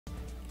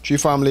Three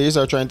families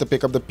are trying to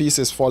pick up the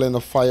pieces following a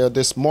fire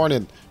this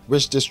morning,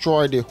 which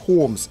destroyed their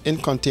homes in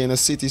Container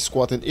City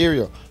squatting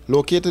area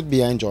located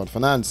behind John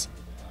Fernandes.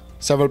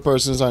 Several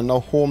persons are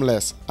now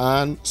homeless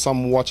and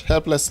some watch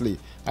helplessly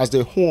as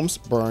their homes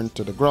burned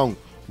to the ground,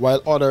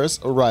 while others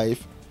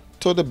arrive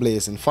to the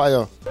blazing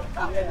fire.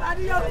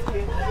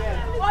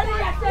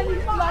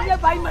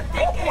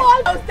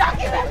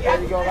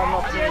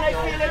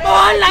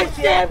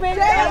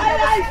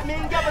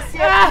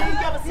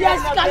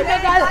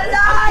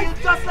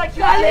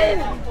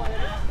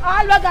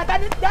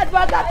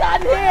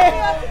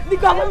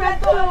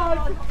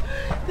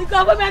 The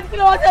government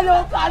closed and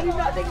don't call me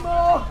nothing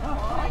more.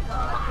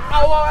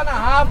 Hour and a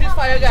half this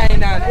fire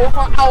going on.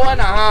 Over hour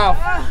and a half.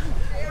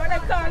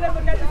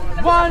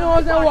 One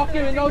wasn't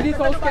walking with no this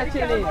house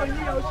catching it. Nobody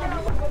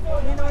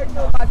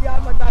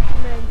have my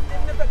documents.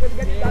 They never could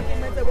get the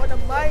documents. They want to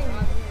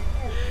mine.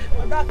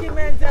 My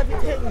documents,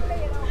 everything.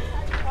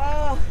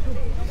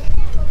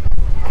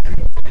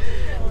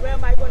 Where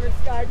am I going to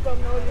start from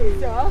now,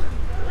 Lisa?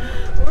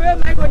 Where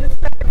am I going to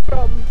start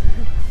from?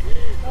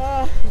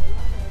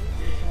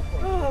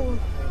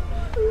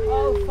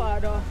 Oh,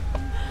 Father.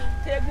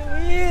 Take the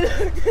wheel.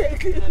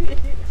 Take the wheel.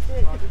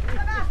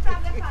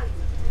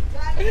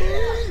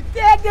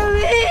 Take the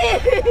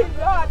wheel!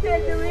 God,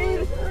 take the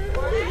wheel!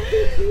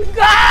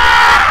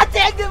 God,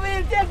 take the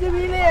wheel! Take the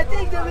wheel here!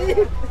 Take the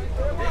wheel!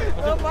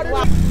 Oh,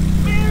 Father,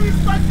 be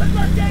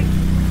responsible thing!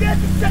 There's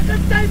the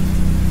second time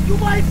you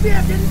might be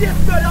in this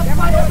girl of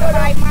fire,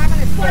 brother!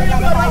 Fire,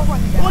 brother!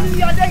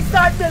 Only on they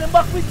start building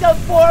back myself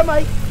for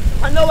my.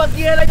 And now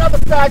again, I gotta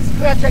start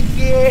scratch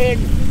again!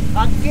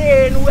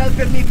 Again,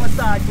 welcome me for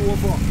start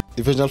over.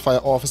 Divisional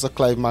Fire Officer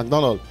Clive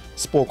MacDonald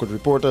spoke with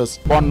reporters.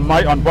 Upon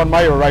my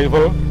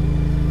arrival,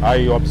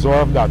 I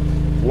observed that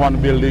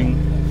one building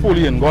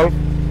fully engulfed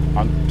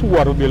and two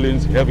other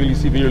buildings heavily,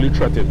 severely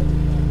threatened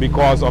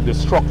because of the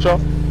structure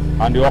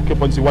and the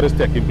occupancy, what is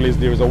taking place.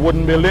 There is a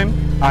wooden building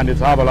and it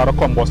have a lot of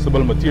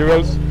combustible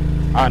materials,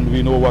 and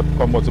we know what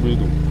combustibles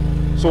do.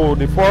 So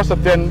the first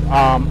 10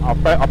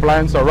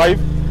 appliance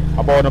arrived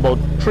about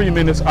 3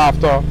 minutes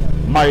after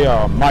my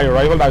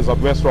arrival, that is at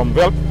west from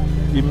Velp.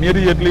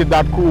 Immediately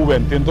that crew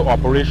went into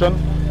operation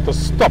to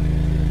stop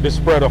the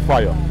spread of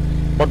fire.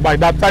 But by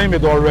that time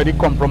it already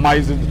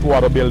compromises the two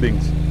other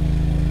buildings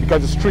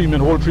because it's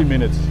whole 3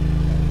 minutes.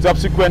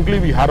 Subsequently,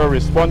 we had a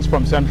response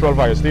from Central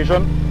Fire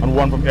Station and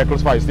one from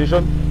Eccles Fire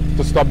Station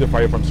to stop the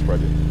fire from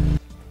spreading.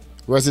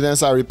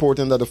 Residents are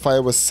reporting that the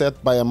fire was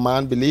set by a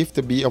man believed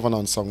to be of an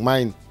unsung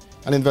mine.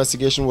 An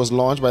investigation was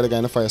launched by the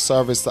Guyana Fire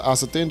Service to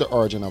ascertain the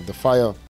origin of the fire.